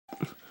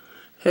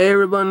Hey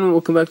everyone,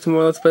 welcome back to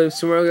more Let's Play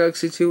Super Mario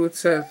Galaxy 2 with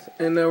Seth,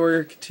 and now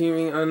we're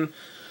continuing on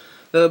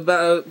the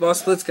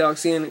Boss Blitz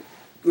Galaxy, and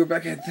we're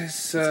back at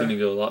this, it's gonna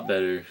go a lot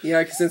better.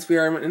 Yeah, since we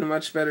are in a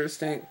much better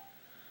state.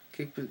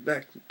 Okay,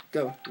 back,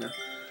 go, no.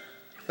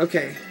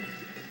 Okay,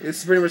 this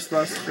is pretty much the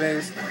boss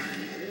phase.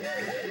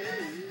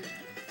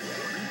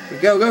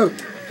 Go!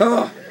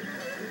 Oh!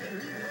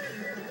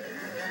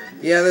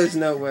 Yeah, there's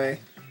no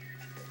way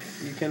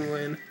you can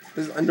win.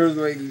 There's no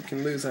way you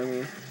can lose, I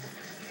mean.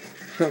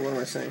 What am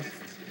I saying?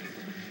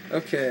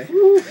 Okay.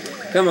 Woo.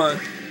 Come on.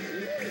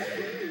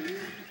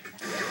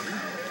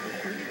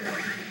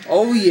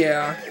 Oh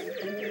yeah.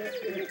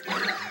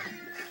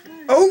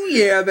 Oh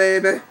yeah,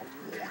 baby.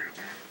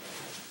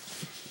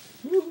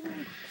 Woo.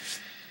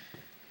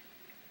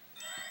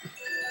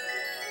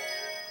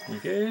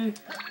 Okay.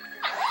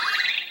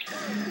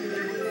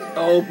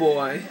 Oh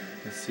boy.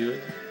 Let's see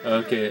it.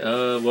 Okay,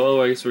 well,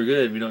 I guess we're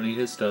good. We don't need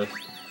his stuff.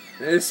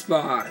 This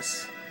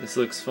boss. This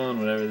looks fun,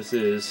 whatever this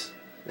is.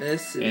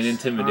 This is and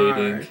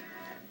intimidating. hard.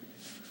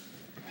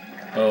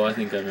 Oh, I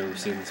think I remember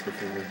seeing this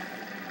before.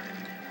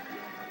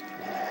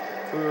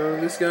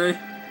 Remember this guy?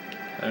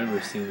 I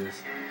remember seeing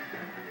this.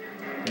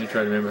 Let me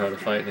try to remember how to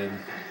fight him.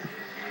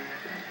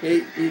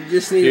 Hey, you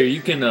just need. Here, you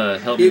can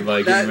help me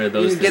by getting rid of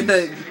those things.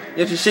 You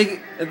have to shake it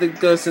at the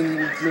ghost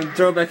and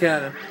throw it back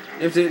at him.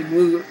 You have to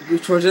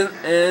move towards it,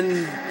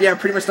 and yeah,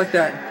 pretty much like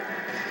that.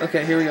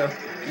 Okay, here we go.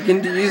 You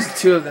can use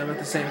two of them at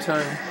the same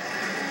time.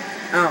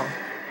 Ow.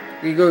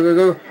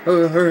 Go.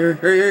 Oh,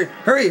 hurry.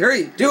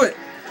 Do it.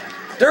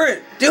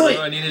 Do What it.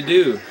 do I need to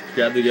do?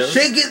 Grab the ghost?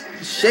 Shake it.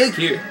 Shake.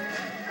 Here.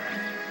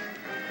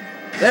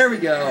 There we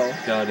go.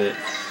 Got it.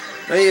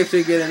 Now you have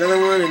to get another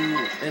one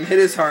and hit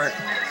his heart.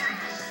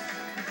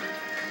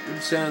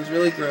 It sounds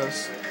really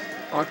gross.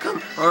 Oh, come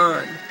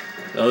on.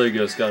 The other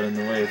ghost got in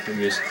the way for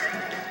me.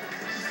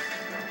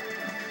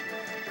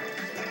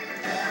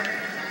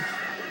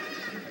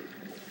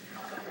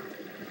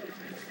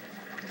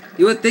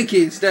 You would think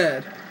he's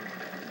dead.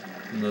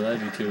 No,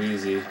 that'd be too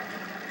easy.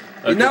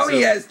 You know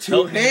he has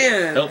two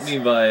hands. Help me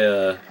by,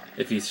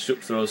 if he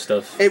throws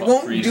stuff. It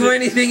won't do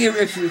anything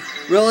if you,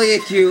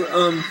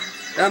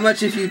 that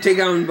much if you take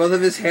on both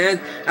of his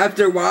hands.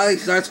 After a while, he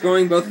starts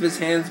growing both of his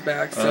hands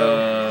back,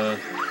 so.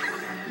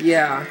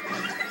 Yeah.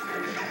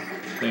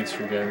 Thanks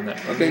for grabbing that.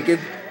 Okay, get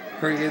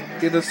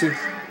those two.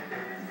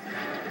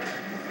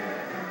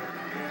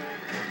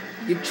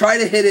 You try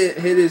to hit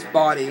his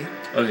body.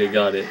 Okay,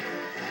 got it.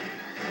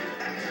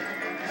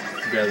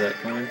 Grab that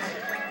coin.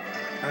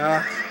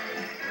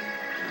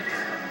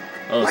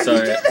 Oh, why'd sorry.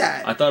 you do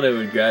that? I thought I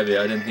would grab it.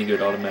 I didn't think it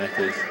would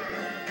automatically.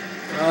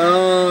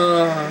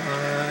 Oh,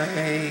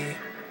 hey.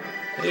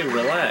 Hey,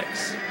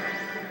 relax.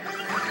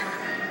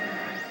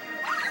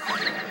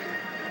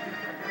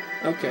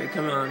 Okay,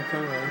 come on.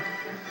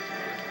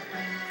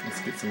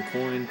 Let's get some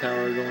coin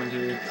power going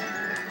here.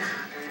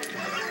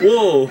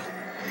 Whoa!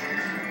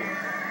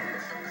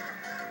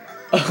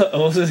 I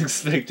wasn't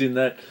expecting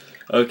that.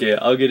 Okay,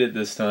 I'll get it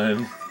this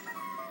time.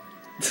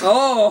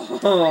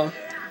 Oh!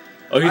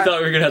 Oh, you thought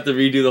we were gonna have to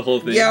redo the whole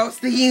thing? Yeah, I was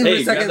thinking for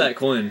a second. Hey, grab that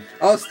coin.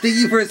 I was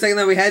thinking for a second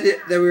that I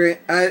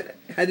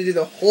had to do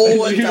the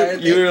whole entire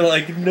thing. You were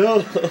like,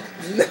 no.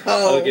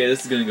 No. Okay,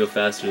 this is gonna go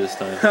faster this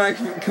time. I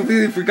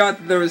completely forgot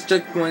that there was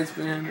checkpoints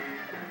behind it.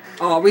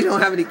 Oh, we don't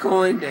have any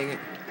coin, dang it.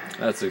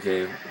 That's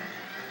okay.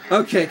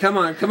 Okay, come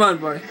on,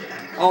 boy.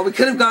 Oh, we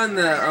could have gotten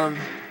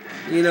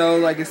the,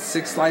 like a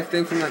 6 life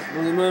thing from that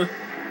Luma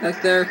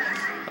back there.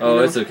 Oh,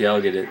 it's okay,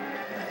 I'll get it.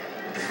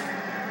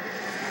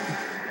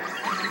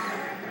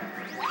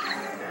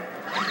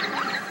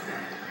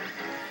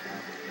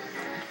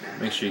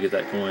 Make sure you get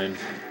that coin.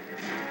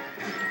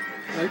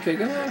 Okay,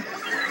 go on.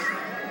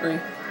 Hurry.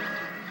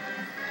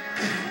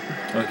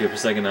 Okay, for a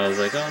second I was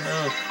like, oh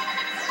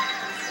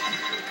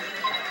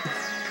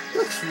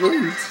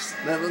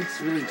That looks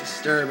really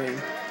disturbing.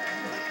 no.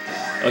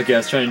 Okay, I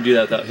was trying to do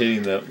that without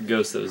hitting the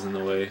ghost that was in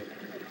the way.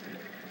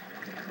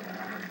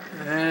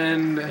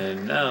 And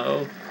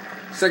now...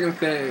 second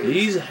phase.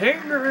 He's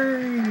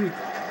hungry!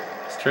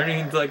 He's turning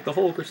into like the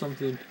Hulk or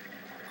something.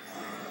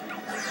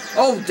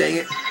 Oh, dang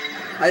it.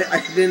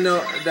 I didn't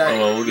know that. Oh,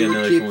 well, we'll get you would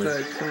another keep coin.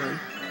 the coin.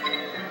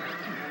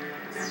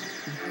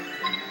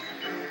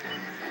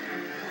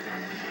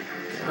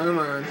 Come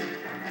on.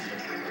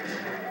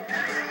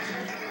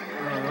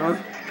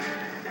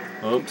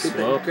 Oops,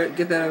 well.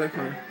 Get that other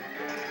coin.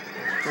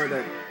 Where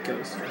that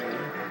goes.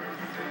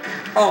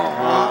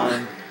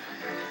 Oh.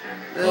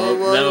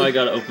 Well, now I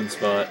got an open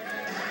spot.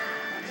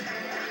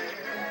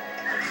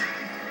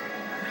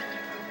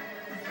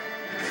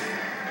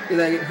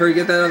 Hurry,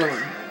 get that other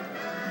one.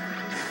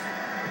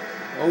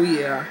 Oh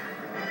yeah.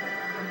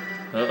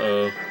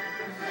 Uh-oh.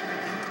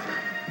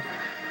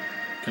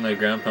 Can I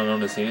ground pound on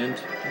his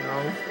hand?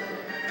 No.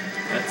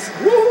 That's...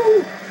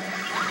 Woo!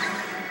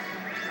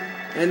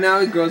 And now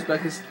he grows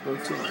back his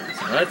both two arms.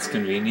 That's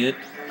convenient.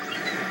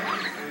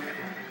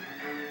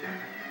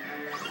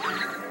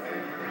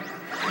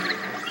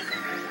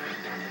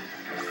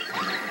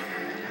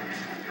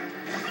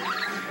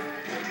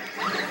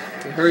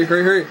 Okay, hurry,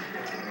 hurry, hurry.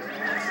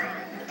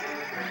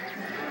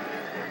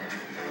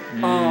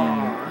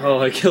 Aw. Oh,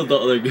 I killed the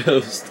other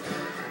ghost.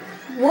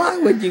 Why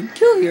would you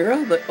kill your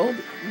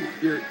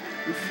your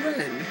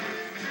friend?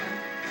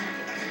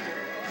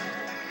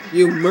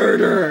 You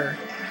murderer!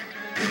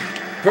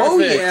 Perfect. Oh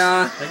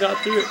yeah! I got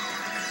through it.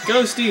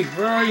 Ghosty,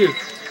 where are you?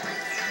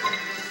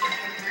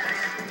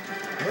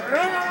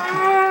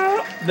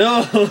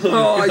 No!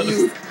 Oh,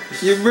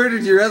 Ghost. you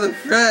murdered your other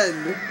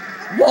friend!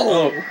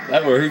 Whoa! Oh,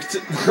 that worked.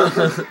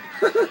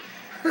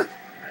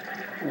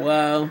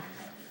 Wow.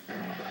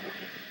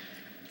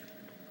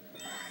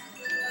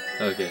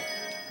 Okay.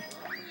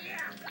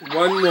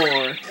 One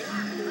more.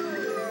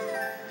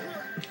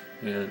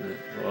 And,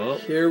 well,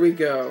 Here we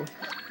go.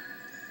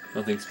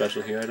 nothing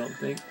special here, I don't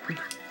think.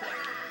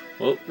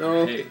 Well,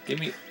 No. hey, give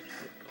me...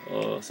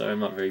 Oh, sorry, I'm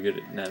not very good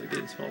at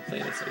navigating small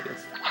planets, I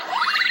guess.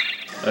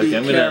 Okay, Be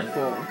I'm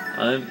careful.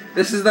 gonna...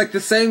 This is like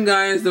the same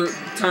guy as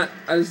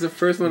the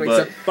first one, But-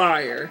 except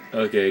fire.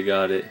 Okay,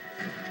 got it.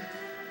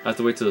 I have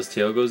to wait till his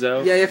tail goes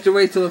out? Yeah, you have to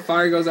wait till the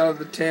fire goes out of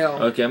the tail.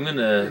 Okay, I'm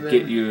gonna And then-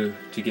 get you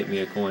to get me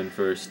a coin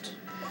first.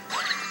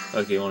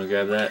 Okay, you wanna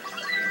grab that?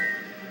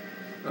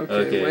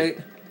 Okay. Wait.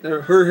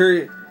 There,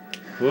 hurry.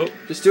 Whoop,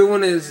 Just do it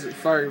when his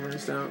fire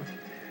burns down.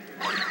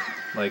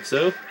 like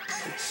so?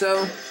 Like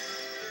so.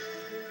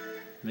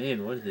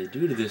 Man, what did they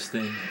do to this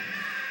thing?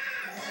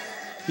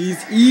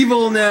 He's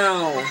evil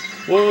now.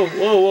 Whoa,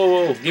 whoa, whoa,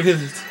 whoa, give me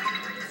this.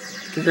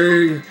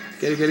 Hurry.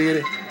 Get it, get it, get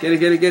it. Get it,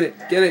 get it, get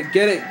it. Get it,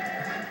 get it.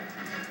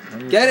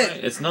 Get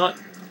it! It's not...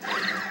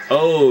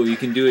 Oh, you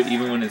can do it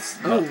even when it's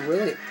Oh, not...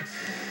 wait.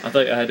 I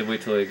thought I had to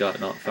wait till it got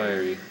not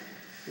fiery.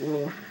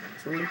 Whoa.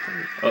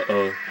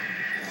 Uh-oh.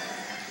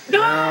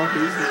 Now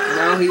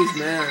he's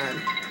mad.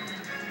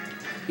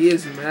 He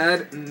is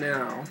mad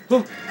now.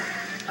 Ow!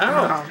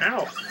 Ow.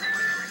 Ow!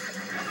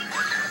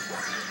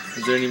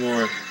 Is there any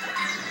more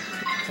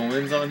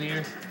coins on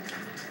here?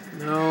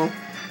 No.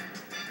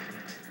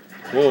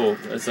 Whoa,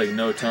 that's like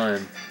no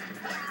time.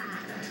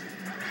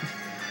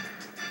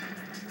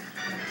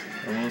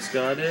 Almost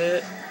got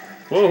it.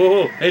 Whoa, whoa,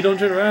 whoa. Hey, don't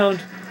turn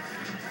around.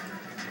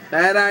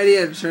 Bad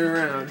idea to turn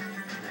around.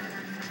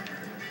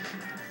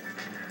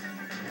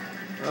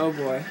 Oh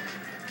boy.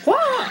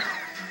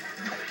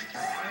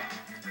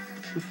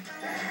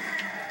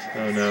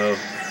 Oh no.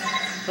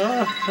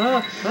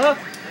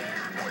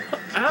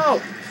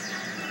 Ow!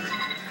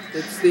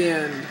 It's the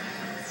end.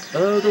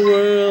 Of the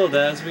world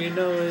as we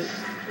know it.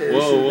 It's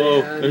Whoa,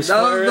 whoa. the end There's of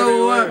fire the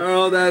everywhere.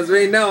 world as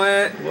we know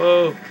it.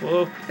 Whoa,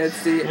 whoa,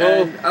 It's the Whoa.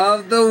 end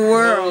of the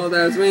world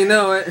as we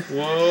know it.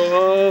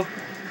 whoa,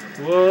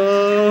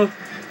 whoa,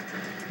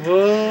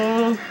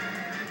 whoa,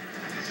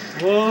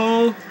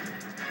 whoa.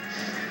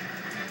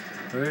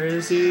 Where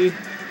is he?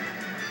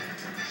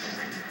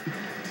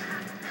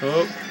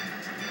 Oh.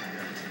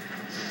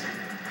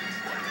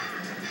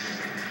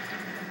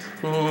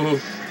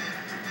 Oh.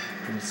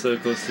 I'm so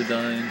close to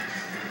dying.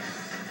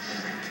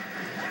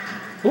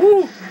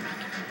 Ooh!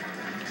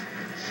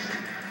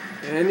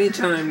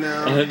 Anytime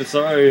now. I'm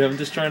sorry, I'm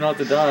just trying not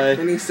to die.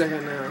 Any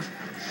second now.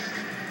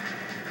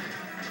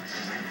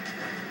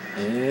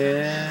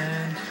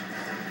 And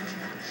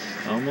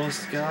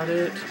almost got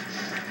it.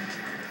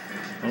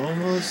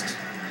 Almost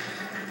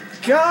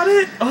got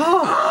it.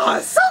 Oh! Oh,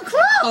 so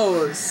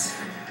close!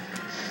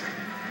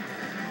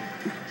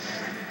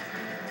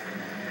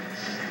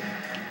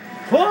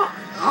 Whoa!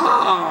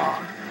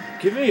 Oh!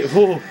 Give me.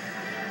 Whoa!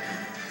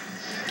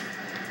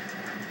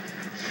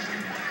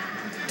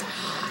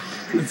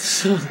 It's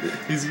so.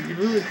 He's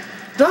moving.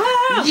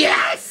 Ah!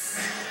 Yes!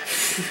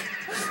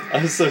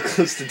 I was so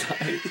close to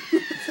dying.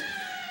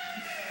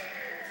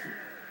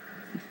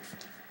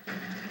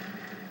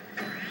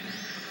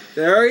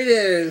 There it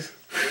is.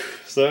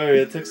 Sorry,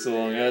 it took so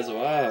long, guys.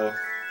 Wow.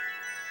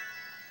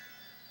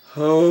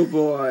 Oh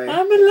boy.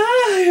 I'm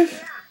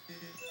alive!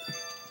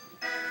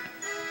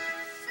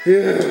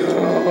 Yeah.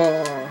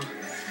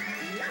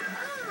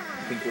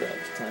 I think we're out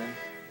of time.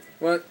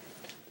 What?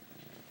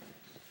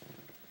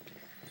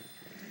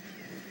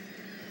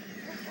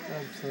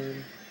 I'm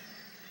done.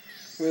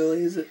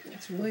 Really? Is it?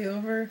 It's really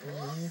over?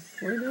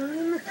 We're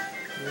done?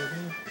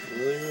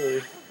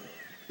 Really?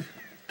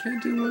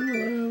 Can't do one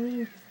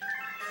more.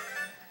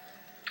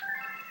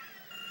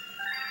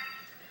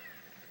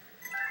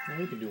 Yeah,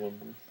 we can do one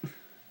more.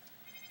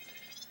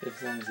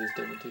 As long as this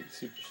doesn't take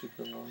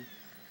super long.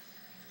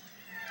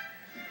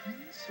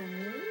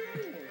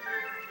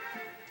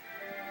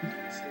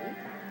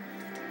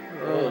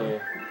 Oh.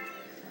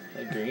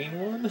 A green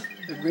one?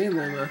 The green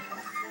llama.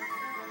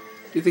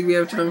 Do you think we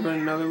have time for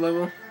another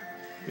level?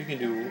 We can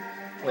do...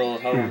 Well,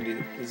 how long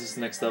is this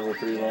next level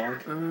pretty long?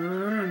 I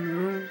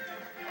don't know.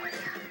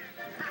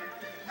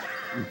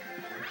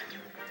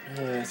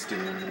 Let's do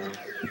one more.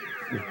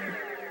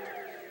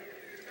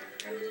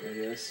 I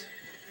guess.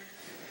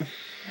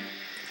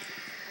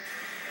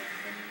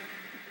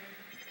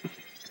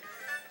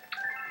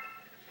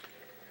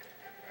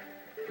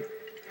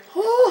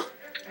 Oh!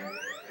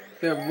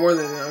 We have more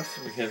than enough.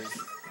 We have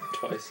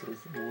twice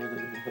as more than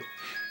enough.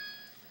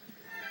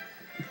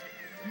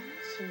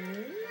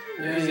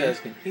 Yeah, These yeah. guys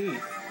can eat.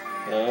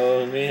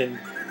 Oh man,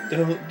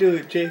 don't do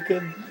it,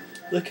 Jacob.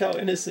 Look how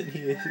innocent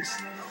he is.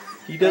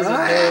 He doesn't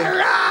know.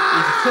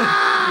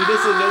 He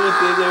doesn't know what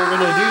they're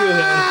gonna do.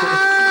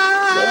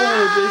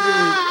 No,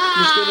 Jacob,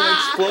 he's gonna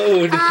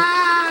explode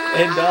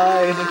and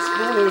die and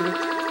explode.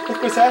 Look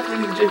what's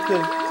happening,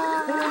 Jacob.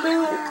 Oh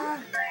no.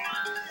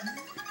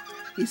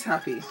 He's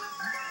happy.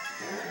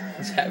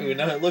 He's happy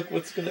now. Look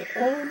what's gonna.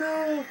 Oh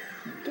no!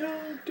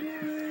 Don't do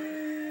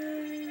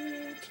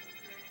it.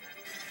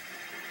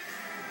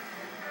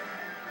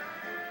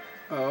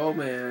 Oh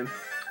man.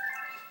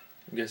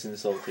 I'm guessing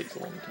this all takes a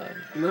long time.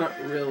 Not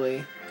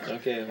really.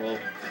 Okay, well,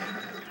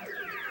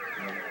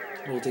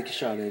 we'll take a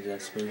shot at it, I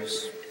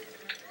suppose.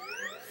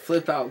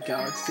 Flip out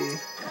Galaxy.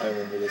 I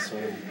remember this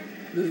one.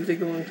 Does it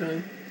take a long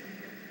time?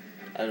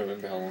 I don't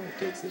remember how long it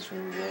takes this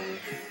one.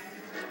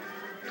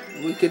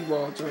 Wicked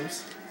wall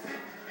jumps.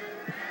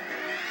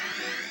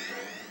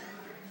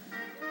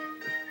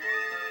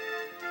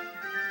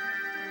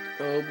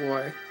 Oh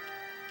boy.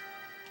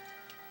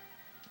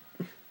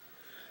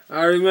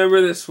 I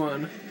remember this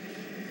one.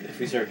 If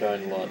we start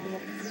dying a lot, then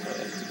I'll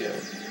have to go.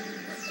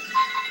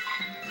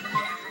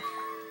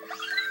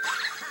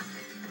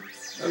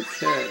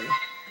 Okay.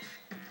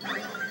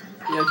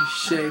 You have to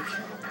shake.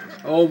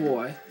 Oh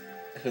boy.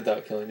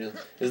 Without killing you.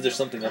 Is there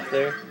something up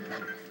there?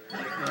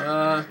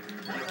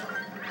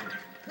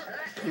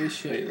 You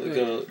shake. Wait,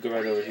 go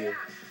right over here.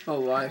 Oh,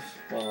 life.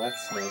 Well,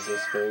 that's nice, I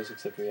suppose,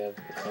 except we have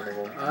a ton of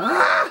them.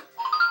 Ah!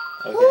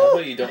 Okay, how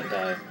about you don't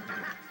die?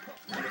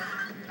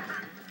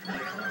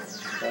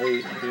 Why are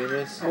you doing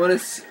this? I want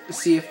to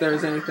see if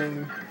there's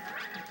anything.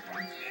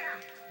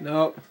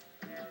 Nope.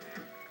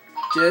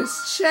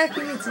 Just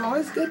checking. It's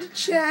always good to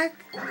check.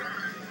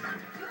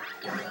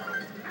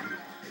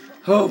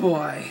 Oh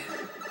boy.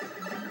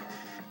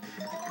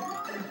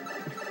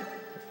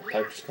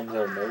 Pipe just comes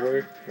out of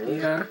nowhere? Really?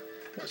 Yeah.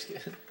 I'm just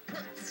kidding.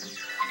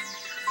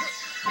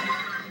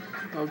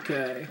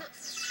 Okay.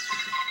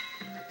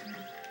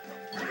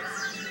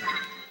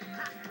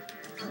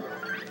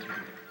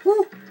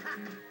 Woo!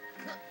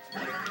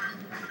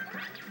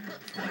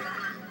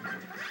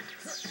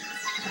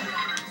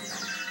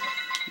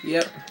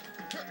 Yep.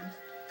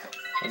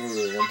 I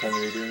remember one time we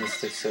were doing this,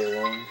 took so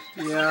long.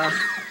 Yeah.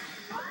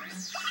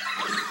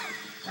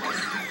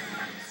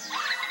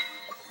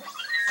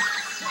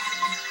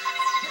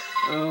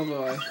 Oh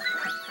boy.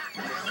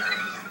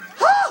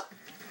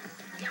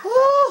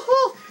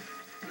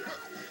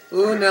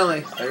 Ooh,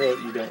 Nelly. I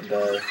wrote you don't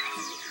die.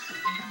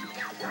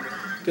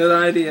 Good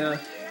idea.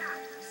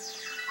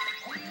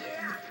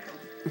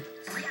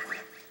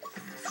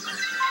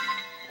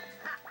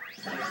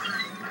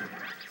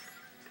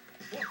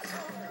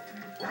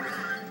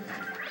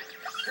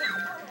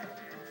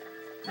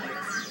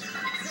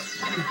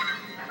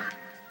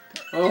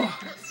 Oh,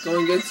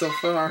 going good so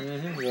far.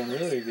 Mm-hmm, going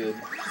really good.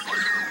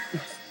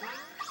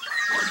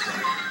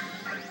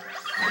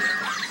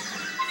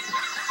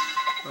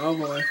 Oh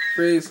boy,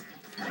 freeze.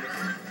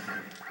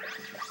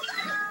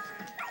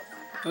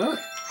 Huh?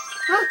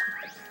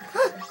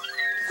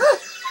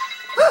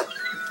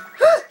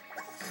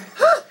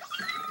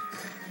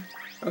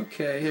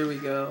 Okay, here we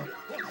go.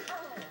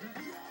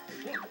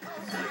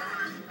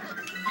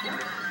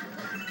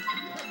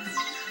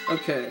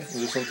 Okay. Is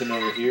there something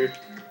over here?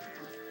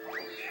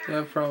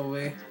 Yeah,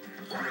 probably.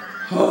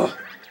 Oh.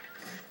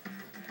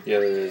 Yeah,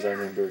 there is, I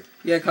remember.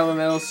 Yeah, common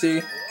metal,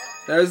 see?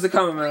 There's the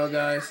common metal,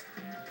 guys.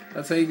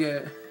 That's how you get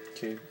it.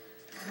 Okay.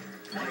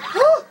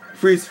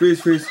 Freeze,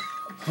 freeze, freeze.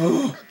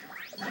 Oh.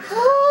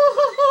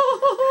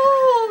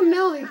 Oh,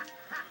 Nelly.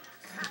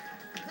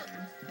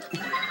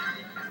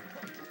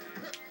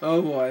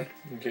 Oh boy.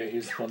 Okay,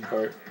 here's the fun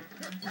part.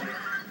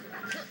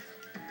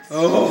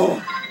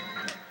 Oh.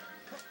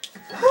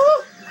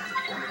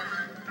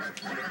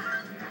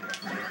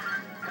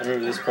 I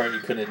remember this part, you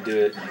couldn't do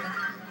it.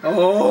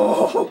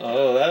 Oh.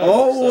 Oh, that was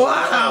Oh, so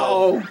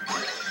wow.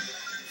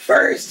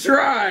 First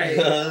try.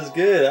 That was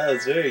good, that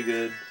was very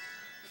good.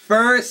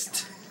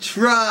 First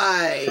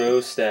try. Pro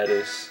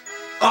status.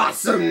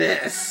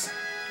 Awesomeness.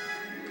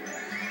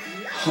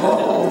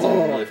 Oh.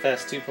 Oh. Really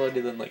fast, too, probably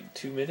did in like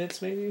 2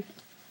 minutes, maybe?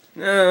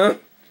 Yeah.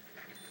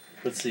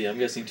 Let's see, I'm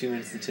guessing 2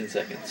 minutes and 10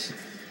 seconds.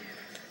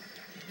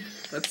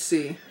 Let's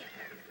see.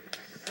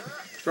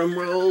 Drum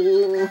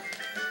roll.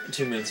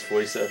 2 minutes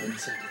 47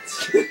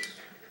 seconds.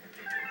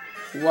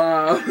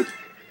 Wow.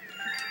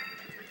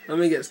 Let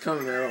me guess,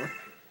 common metal.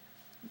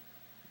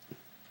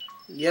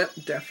 Yep,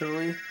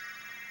 definitely.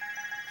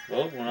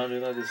 Well, we're not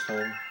doing that this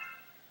time.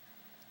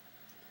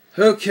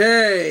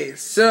 Okay,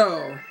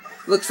 so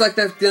looks like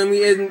that's gonna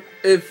be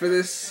it for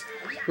this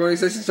recording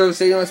session. So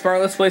stay on Let's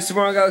play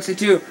Super Mario Galaxy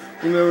 2.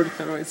 Remember to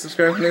comment, rate,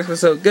 subscribe for the next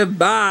episode.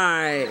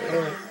 Goodbye.